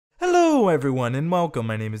Hello everyone and welcome,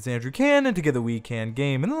 my name is Andrew Can and together we can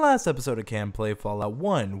game. In the last episode of Can Play Fallout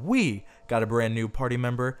 1, we got a brand new party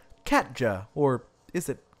member, Katja, or is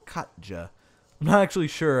it Katja? I'm not actually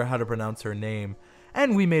sure how to pronounce her name.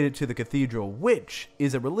 And we made it to the cathedral, which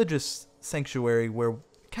is a religious sanctuary where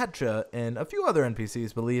Katja and a few other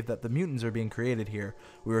NPCs believe that the mutants are being created here.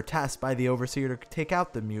 We were tasked by the Overseer to take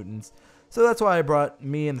out the mutants, so that's why I brought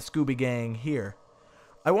me and the Scooby Gang here.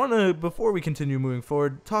 I want to, before we continue moving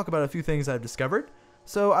forward, talk about a few things I've discovered.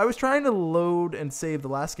 So I was trying to load and save the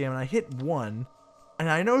last game and I hit 1, and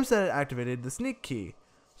I noticed that it activated the sneak key.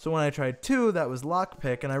 So when I tried 2, that was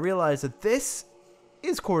lockpick, and I realized that this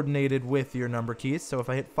is coordinated with your number keys. So if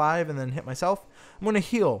I hit 5 and then hit myself, I'm going to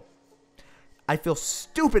heal. I feel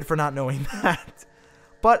stupid for not knowing that,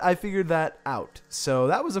 but I figured that out. So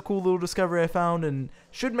that was a cool little discovery I found and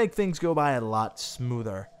should make things go by a lot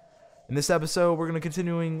smoother. In this episode, we're going to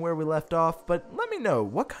continuing where we left off, but let me know,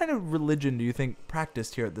 what kind of religion do you think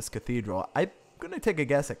practiced here at this cathedral? I'm going to take a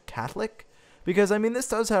guess at Catholic, because, I mean, this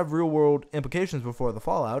does have real-world implications before the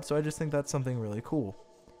Fallout, so I just think that's something really cool.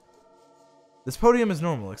 This podium is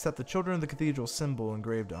normal, except the Children of the Cathedral symbol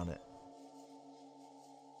engraved on it.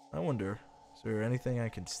 I wonder, is there anything I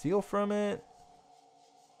can steal from it?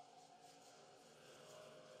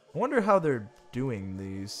 I wonder how they're doing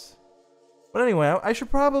these. But anyway, I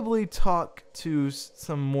should probably talk to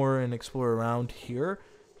some more and explore around here,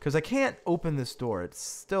 because I can't open this door. It's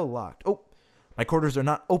still locked. Oh, my quarters are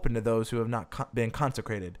not open to those who have not been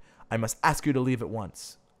consecrated. I must ask you to leave at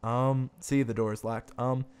once. See, the door is locked.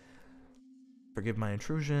 Forgive my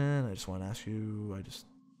intrusion. I just want to ask you,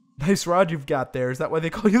 nice rod you've got there. Is that why they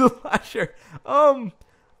call you the Flasher? I'm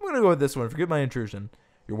going to go with this one. Forgive my intrusion.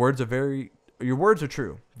 Your words are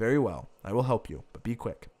true. Very well. I will help you, but be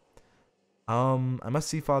quick. I must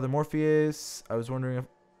see Father Morpheus. I was wondering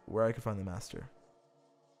where I could find the Master.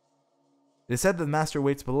 It is said that the Master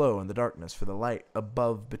waits below in the darkness, for the light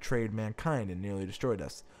above betrayed mankind and nearly destroyed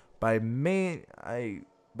us. But many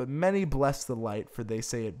bless the light, for they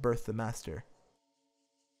say it birthed the Master.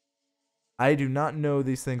 I do not know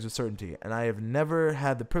these things with certainty, and I have never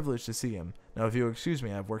had the privilege to see him. Now, if you'll excuse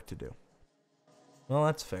me, I have work to do. Well,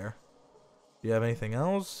 that's fair. Do you have anything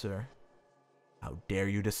else, or? How dare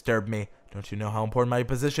you disturb me? Don't you know how important my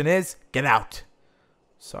position is? Get out!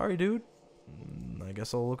 Sorry, dude. I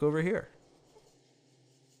guess I'll look over here.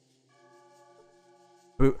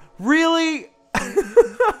 Boo. Really?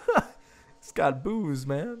 It's got booze,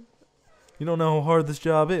 man. You don't know how hard this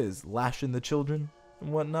job is. Lashing the children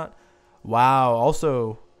and whatnot. Wow.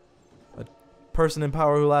 Also, a person in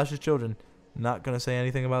power who lashes children. Not going to say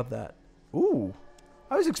anything about that. Ooh.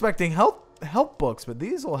 I was expecting help books, but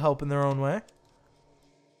these will help in their own way.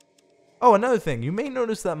 Oh, another thing. You may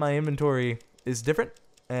notice that my inventory is different,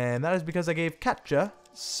 and that is because I gave Katja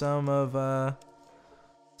some of my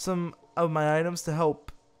items to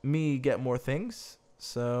help me get more things.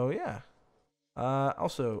 So, yeah.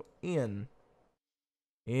 Also, Ian,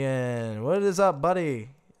 what is up, buddy?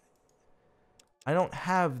 I don't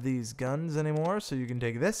have these guns anymore, so you can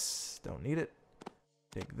take this. Don't need it.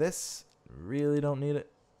 Take this. Really don't need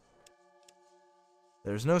it.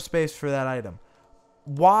 There's no space for that item.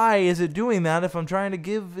 Why is it doing that if I'm trying to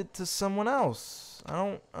give it to someone else? I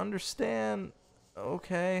don't understand.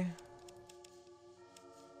 Okay.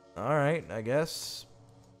 Alright, I guess.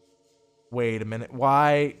 Wait a minute.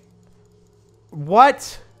 Why?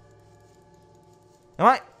 What?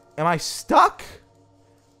 Am I stuck?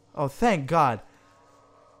 Oh, thank God.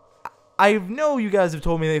 I know you guys have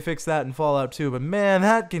told me they fixed that in Fallout 2, but man,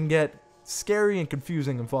 that can get scary and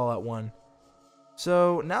confusing in Fallout 1.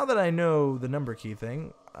 So, now that I know the number key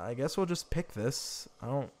thing, I guess we'll just pick this. I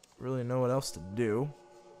don't really know what else to do.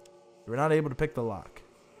 We're not able to pick the lock.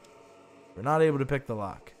 We're not able to pick the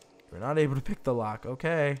lock. We're not able to pick the lock.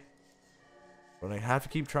 Okay. But I have to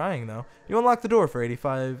keep trying, though. You unlock the door for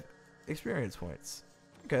 85 experience points.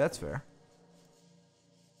 Okay, that's fair.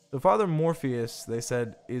 So, Father Morpheus, they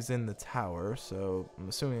said, is in the tower. So, I'm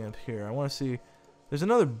assuming up here. I want to see. There's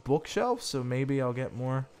another bookshelf, so maybe I'll get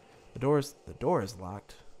more. The door is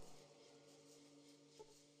locked.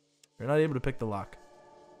 We're not able to pick the lock.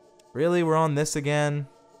 Really? We're on this again?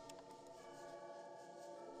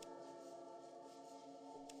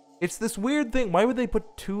 It's this weird thing. Why would they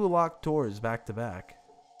put 2 locked doors back to back?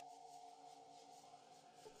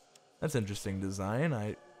 That's interesting design.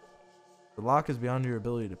 The lock is beyond your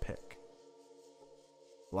ability to pick.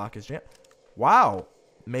 The lock is jammed. Wow.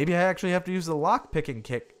 Maybe I actually have to use the lock picking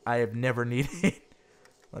kick I have never needed.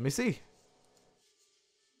 Let me see.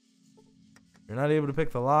 You're not able to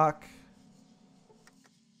pick the lock.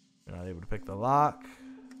 You're not able to pick the lock.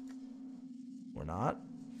 We're not.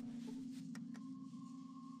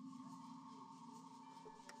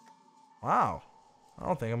 Wow. I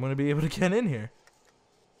don't think I'm going to be able to get in here.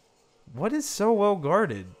 What is so well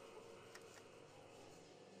guarded?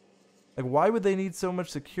 Like, why would they need so much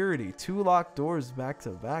security? 2 locked doors back to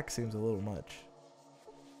back seems a little much.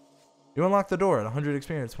 You unlock the door at 100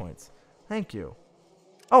 experience points. Thank you.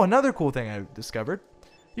 Oh, another cool thing I discovered.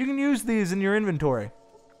 You can use these in your inventory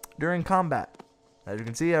during combat. As you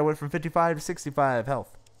can see, I went from 55 to 65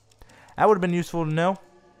 health. That would have been useful to know.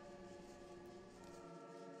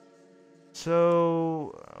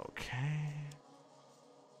 So, okay.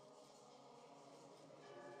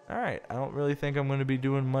 Alright, I don't really think I'm going to be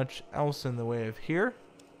doing much else in the way of here.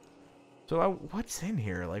 So, what's in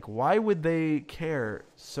here? Like, why would they care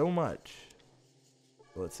so much?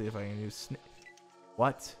 Let's see if I can use...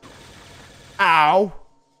 What? Ow!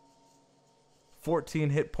 14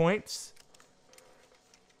 hit points.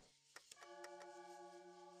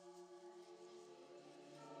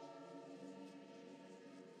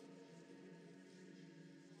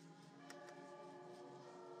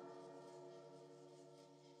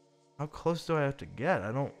 How close do I have to get?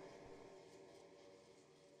 I don't...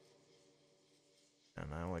 And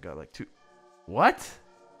I only got like 2... What?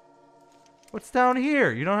 What's down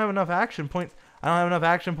here? You don't have enough action points. I don't have enough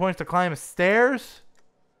action points to climb stairs?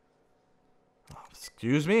 Oh,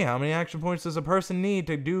 excuse me? How many action points does a person need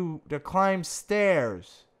to climb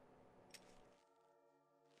stairs?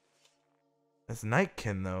 This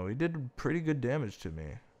Nightkin, though, he did pretty good damage to me.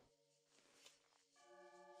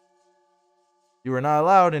 You are not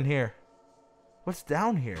allowed in here. What's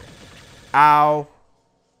down here? Ow.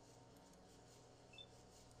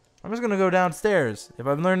 I'm just gonna go downstairs. If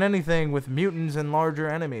I've learned anything with mutants and larger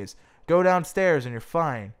enemies, go downstairs and you're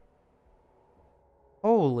fine.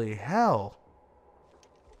 Holy hell.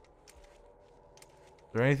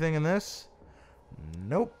 Is there anything in this?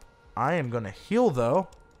 Nope. I am gonna heal, though.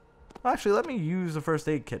 Actually, let me use the first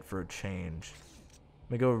aid kit for a change.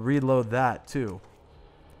 Let me go reload that, too.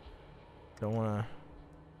 Don't want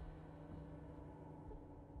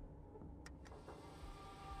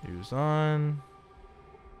to use on.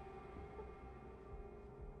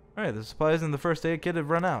 Alright, the supplies in the first aid kit have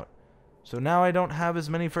run out. So now I don't have as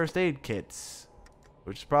many first aid kits.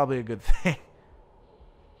 Which is probably a good thing.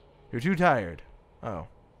 You're too tired. Oh.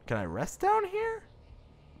 Can I rest down here?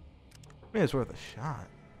 Maybe it's worth a shot.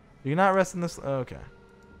 You cannot rest in this. Okay.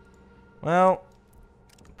 Well.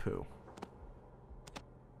 Poo.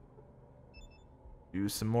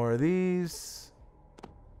 Use some more of these.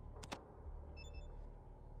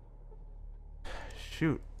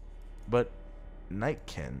 Shoot. But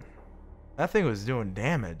Nightkin. That thing was doing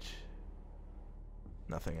damage.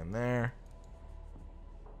 Nothing in there.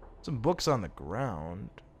 Some books on the ground.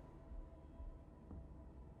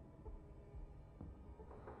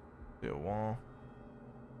 See a wall.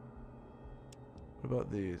 What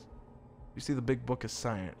about these? You see the big book of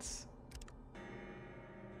science.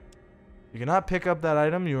 You cannot pick up that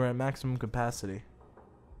item. You are at maximum capacity.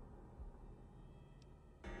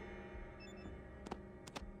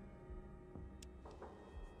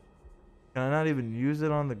 Can I not even use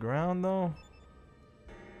it on the ground, though?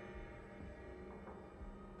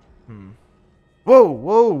 Whoa,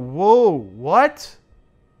 whoa, whoa. What?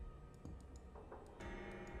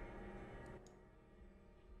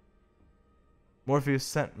 Morpheus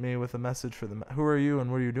sent me with a message for the... Who are you and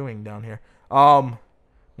what are you doing down here?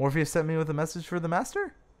 Morpheus sent me with a message for the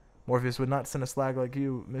master? Morpheus would not send a slag like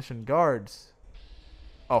you. Mission guards.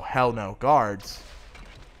 Oh, hell no. Guards.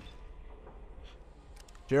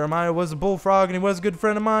 Jeremiah was a bullfrog and he was a good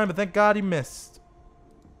friend of mine, but thank God he missed.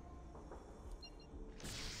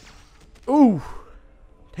 Ooh.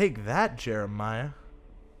 Take that, Jeremiah.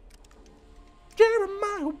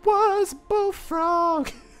 Jeremiah was a bullfrog.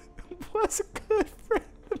 Was a good friend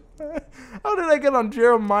of mine. How did I get on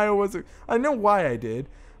Jeremiah was a... I know why I did.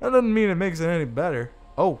 That doesn't mean it makes it any better.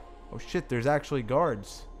 Oh. Oh shit, there's actually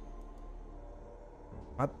guards.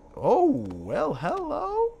 Oh, well,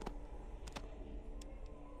 hello.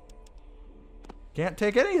 Can't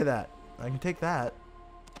take any of that. I can take that.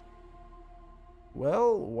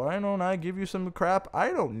 Well, why don't I give you some crap I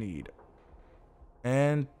don't need?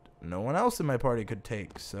 And no one else in my party could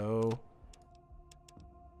take, so...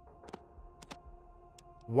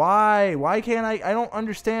 Why? Why can't I don't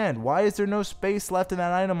understand. Why is there no space left in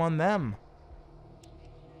that item on them?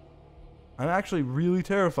 I'm actually really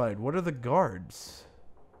terrified. What are the guards?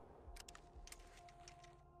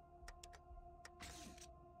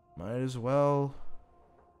 Might as well...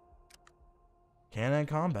 Can-on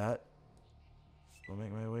combat. I'll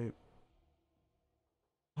make my way...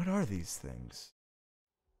 What are these things?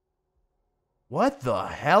 What the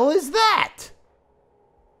hell is that?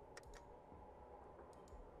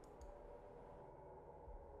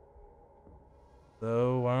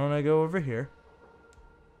 So why don't I go over here?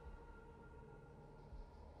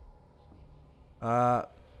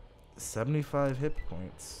 75 hit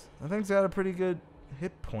points. I think it's got a pretty good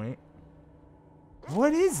hit point.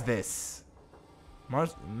 What is this?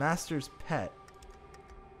 Master's pet.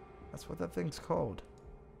 That's what that thing's called.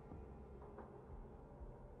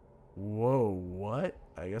 Whoa, what?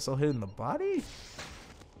 I guess I'll hit in the body?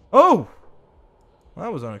 Oh! Well,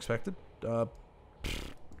 that was unexpected.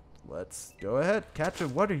 Let's go ahead. Catcher,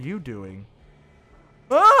 what are you doing?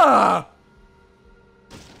 Ah!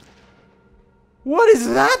 What is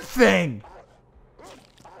that thing?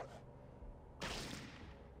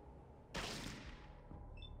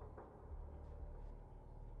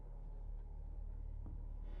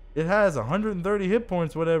 It has 130 hit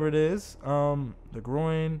points, whatever it is. The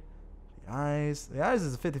groin, the eyes. The eyes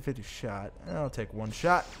is a 50-50 shot. I'll take one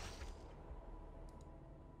shot.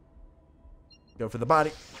 Go for the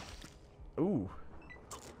body. Ooh.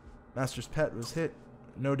 Master's pet was hit.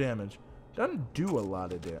 No damage. Doesn't do a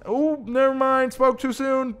lot of damage. Oh, never mind. Spoke too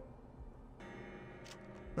soon.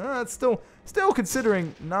 It's still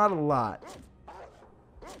considering not a lot.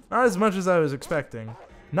 Not as much as I was expecting.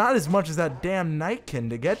 Not as much as that damn Nightkin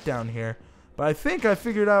to get down here. But I think I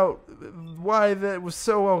figured out why that was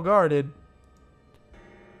so well guarded.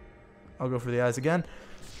 I'll go for the eyes again.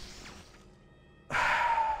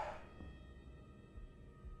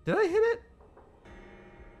 Did I hit it?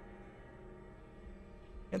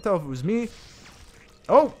 Can't tell if it was me.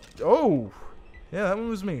 Oh! Oh! Yeah, that one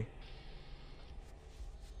was me.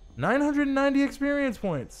 990 experience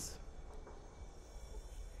points.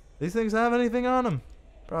 These things have anything on them?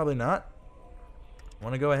 Probably not. I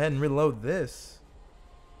want to go ahead and reload this.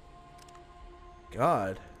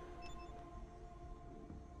 God.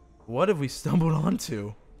 What have we stumbled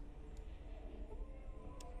onto?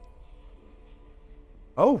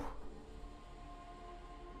 Oh.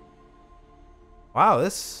 Wow,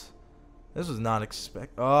 this was not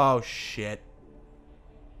expect. Oh shit.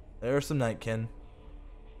 There's some Nightkin.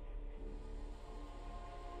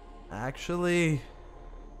 Actually,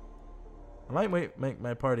 I might make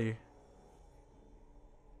my party.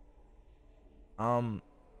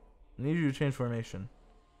 Need you to change formation.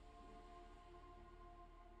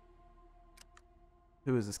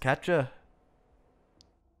 Who is this? Katja?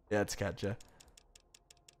 Yeah, it's Katja.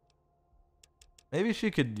 Maybe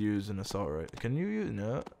she could use an assault rifle. Can you use?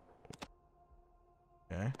 No.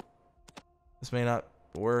 Okay. This may not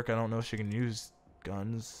work. I don't know if she can use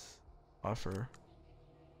guns. Offer.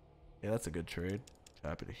 Yeah, that's a good trade.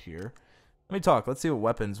 Happy to hear. Let me talk. Let's see what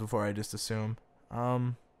weapons before I just assume.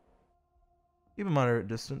 Keep a moderate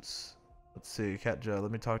distance. Let's see. Katja,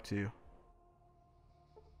 let me talk to you.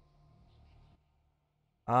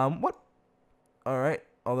 What? Alright.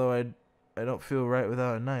 Although I don't feel right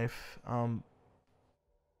without a knife.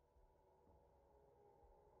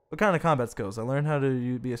 What kind of combat skills? I learned how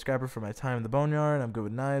to be a scrapper for my time in the boneyard. I'm good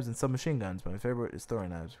with knives and submachine guns, but my favorite is throwing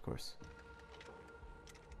knives, of course.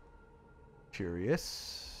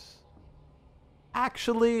 Curious.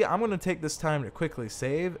 Actually, I'm going to take this time to quickly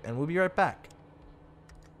save, and we'll be right back.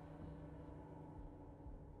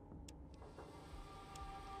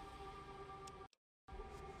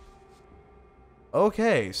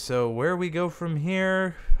 Okay, so where we go from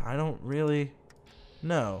here, I don't really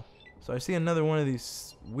know. So I see another one of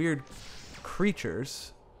these weird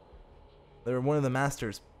creatures. They're one of the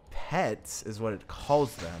master's pets, is what it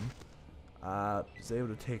calls them. Was able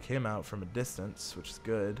to take him out from a distance, which is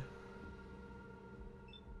good.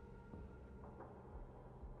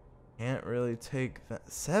 Can't really take that.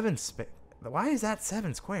 Why is that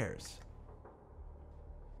 7 squares?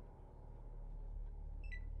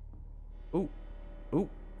 Ooh. Ooh.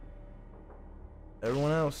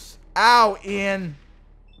 Everyone else. Ow, Ian!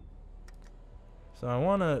 So I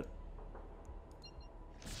want to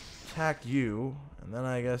attack you, and then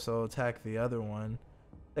I guess I'll attack the other one.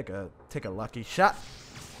 Take a lucky shot.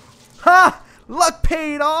 Ha! Luck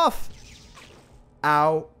paid off!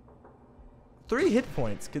 Ow. 3 hit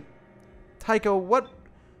points. Tycho, what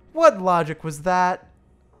logic was that?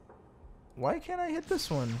 Why can't I hit this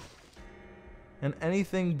one? And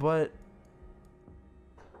anything but...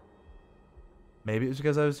 Maybe it was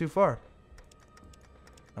because I was too far.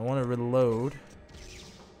 I want to reload.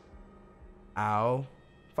 Ow.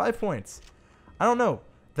 5 points. I don't know.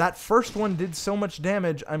 That first one did so much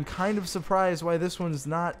damage, I'm kind of surprised why this one's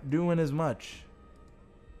not doing as much.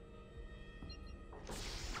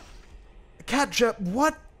 Katja,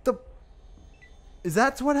 what the... Is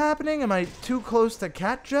that what's happening? Am I too close to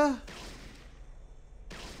Katja?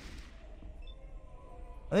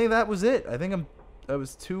 I think that was it. I think I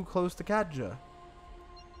was too close to Katja.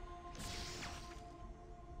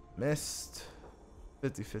 Missed.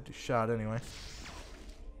 50-50 shot anyway.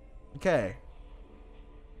 Okay.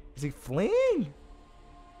 Is he fleeing?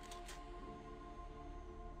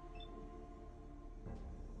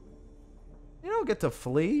 You don't get to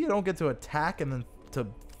flee. You don't get to attack and then to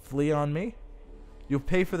flee on me. You'll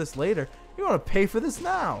pay for this later. You want to pay for this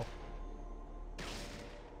now.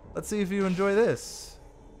 Let's see if you enjoy this.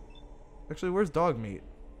 Actually, where's dog meat?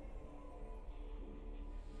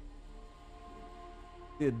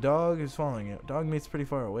 See a dog is following it. Dog meat's pretty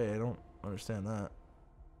far away. I don't understand that.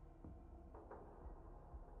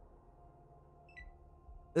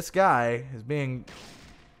 This guy is being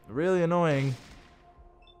really annoying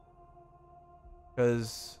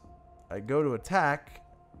because I go to attack.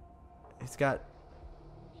 He's got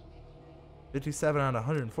 57 out of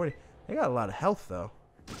 140. He got a lot of health though.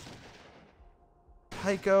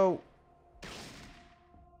 Heiko.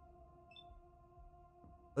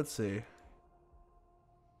 Let's see.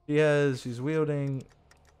 She's wielding.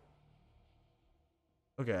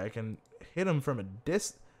 Okay, I can hit him from a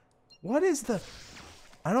What is the?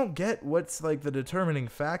 I don't get what's like the determining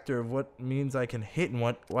factor of what means I can hit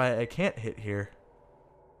and why I can't hit here.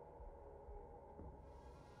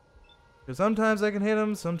 Because sometimes I can hit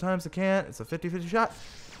him, sometimes I can't. It's a 50-50 shot.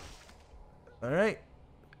 Alright.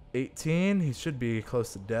 18. He should be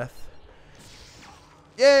close to death.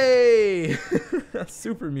 Yay!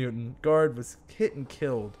 Super mutant. Guard was hit and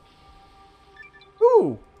killed.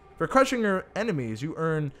 Ooh! For crushing your enemies, you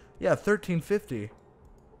earn, 1350.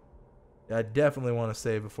 Yeah, I definitely want to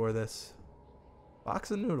save before this.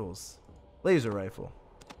 Box of noodles. Laser rifle.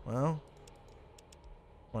 Well,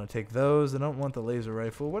 want to take those. I don't want the laser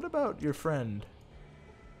rifle. What about your friend?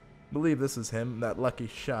 I believe this is him, that lucky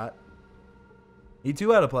shot.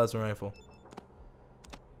 E2 out of plasma rifle.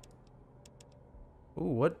 Ooh,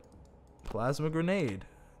 what? Plasma grenade.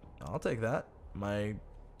 I'll take that. My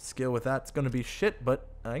skill with that's going to be shit, but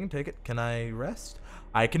I can take it. Can I rest?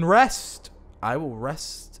 I can rest. I will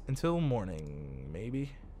rest until morning,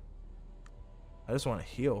 maybe. I just want to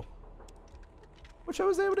heal. Which I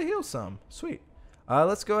was able to heal some. Sweet.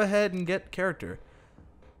 Let's go ahead and get character.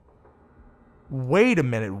 Wait a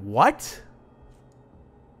minute. What?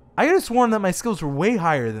 I could have sworn that my skills were way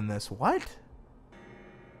higher than this. What?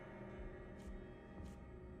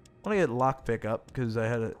 I want to get lockpick up because I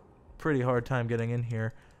had a pretty hard time getting in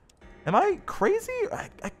here. Am I crazy?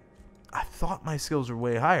 I thought my skills were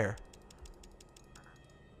way higher.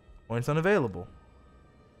 Points unavailable.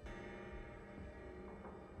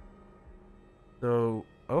 So,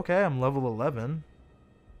 okay, I'm level 11.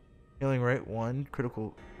 Healing rate 1.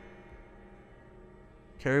 Critical.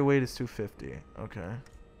 Carry weight is 250. Okay.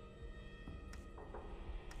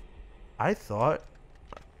 I thought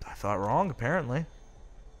wrong, apparently.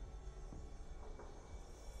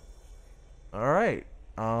 Alright.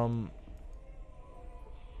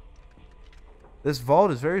 This vault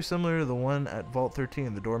is very similar to the one at Vault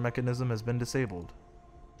 13. The door mechanism has been disabled.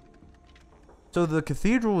 So the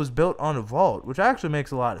cathedral was built on a vault, which actually makes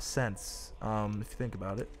a lot of sense, if you think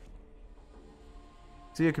about it.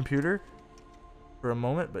 See a computer for a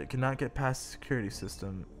moment, but cannot get past the security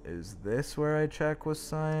system. Is this where I check with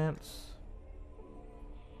science?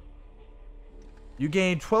 You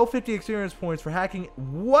gain 1250 experience points for hacking.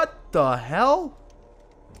 What the hell?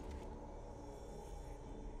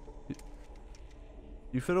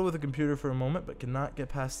 You fiddle with a computer for a moment, but cannot get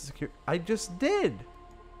past the security. I just did.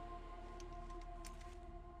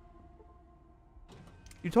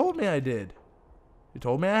 You told me I did. You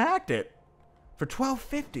told me I hacked it. For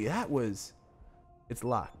 1250, that was... It's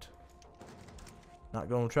locked. Not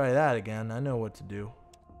going to try that again. I know what to do.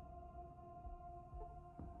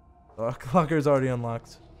 Locker's already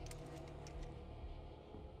unlocked.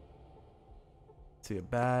 See a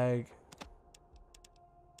bag.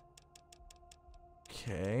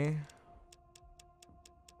 Okay.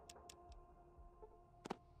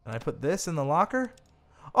 Can I put this in the locker?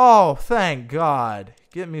 Oh, thank God.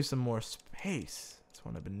 Get me some more space. That's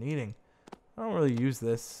what I've been needing. I don't really use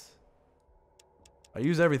this. I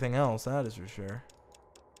use everything else, that is for sure.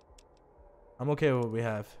 I'm okay with what we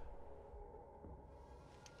have.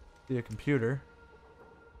 See a computer.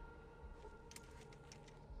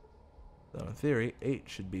 So in theory, 8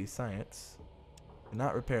 should be science.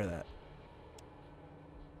 Cannot repair that.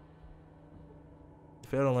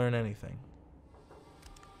 Fail to learn anything.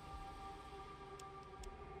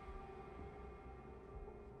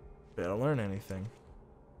 Fail to learn anything.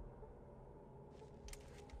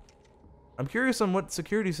 I'm curious on what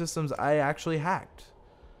security systems I actually hacked.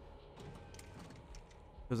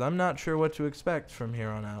 Because I'm not sure what to expect from here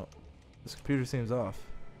on out. This computer seems off.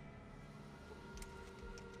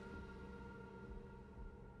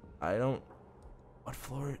 What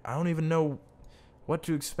floor? I don't even know what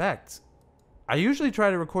to expect. I usually try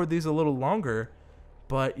to record these a little longer,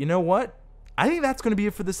 but you know what? I think that's going to be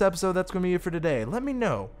it for this episode. That's going to be it for today. Let me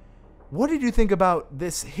know. What did you think about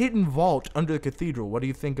this hidden vault under the cathedral? What do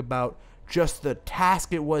you think about just the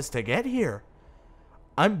task it was to get here?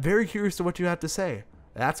 I'm very curious to what you have to say.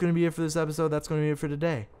 That's going to be it for this episode. That's going to be it for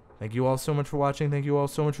today. Thank you all so much for watching. Thank you all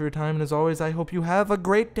so much for your time. And as always, I hope you have a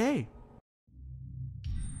great day.